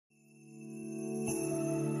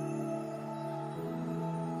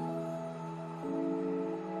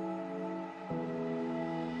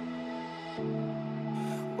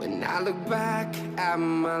I look back at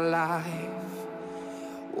my life,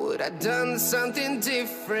 would I done something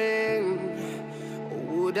different? Or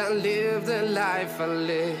would I live the life I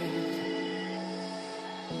lived?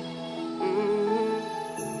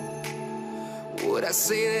 Would I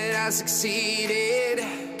say that I succeeded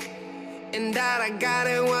and that I got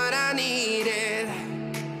it what I needed?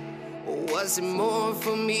 Or was it more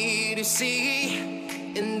for me to see?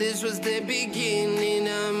 And this was the beginning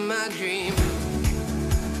of my dream.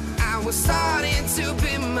 I was starting to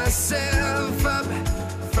build myself up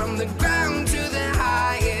from the ground to the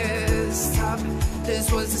highest top.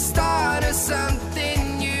 This was the start of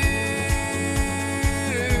something new.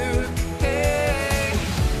 Hey,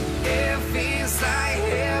 it feels like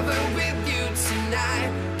heaven with you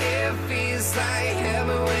tonight. It feels like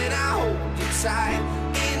heaven when I hold you tight.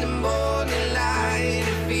 In the morning light,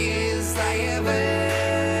 it feels like heaven.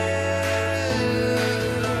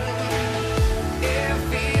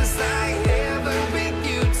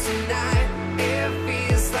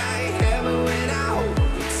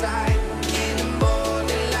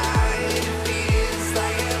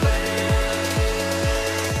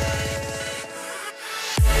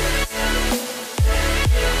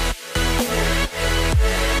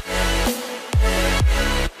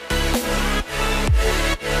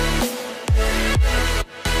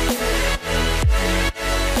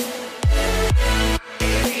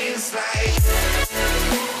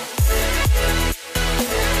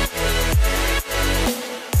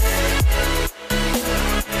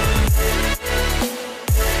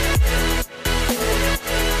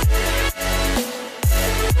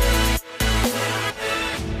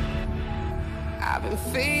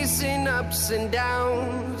 Facing ups and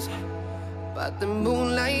downs, but the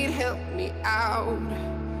moonlight helped me out.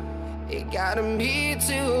 It got me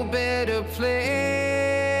to a better place.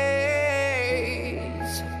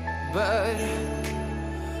 But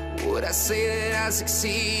would I say that I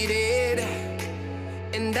succeeded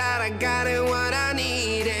and that I got it what I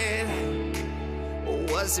needed? Or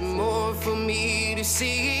was it more for me to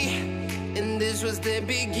see? And this was the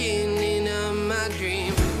beginning of my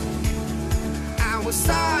dream. I was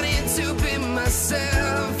starting to build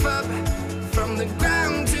myself up from the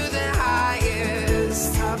ground to the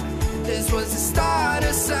highest top. This was the start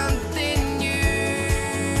of something new.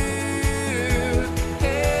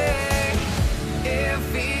 Hey, it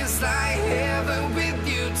feels like heaven with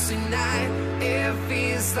you tonight. It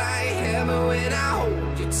feels like heaven when I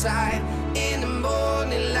hold you tight. In the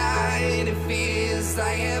morning light, it feels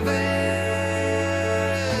like heaven.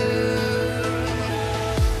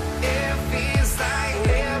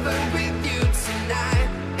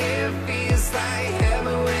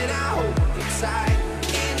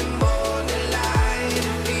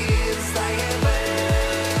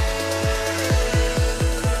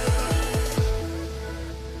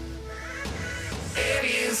 It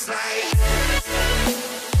is like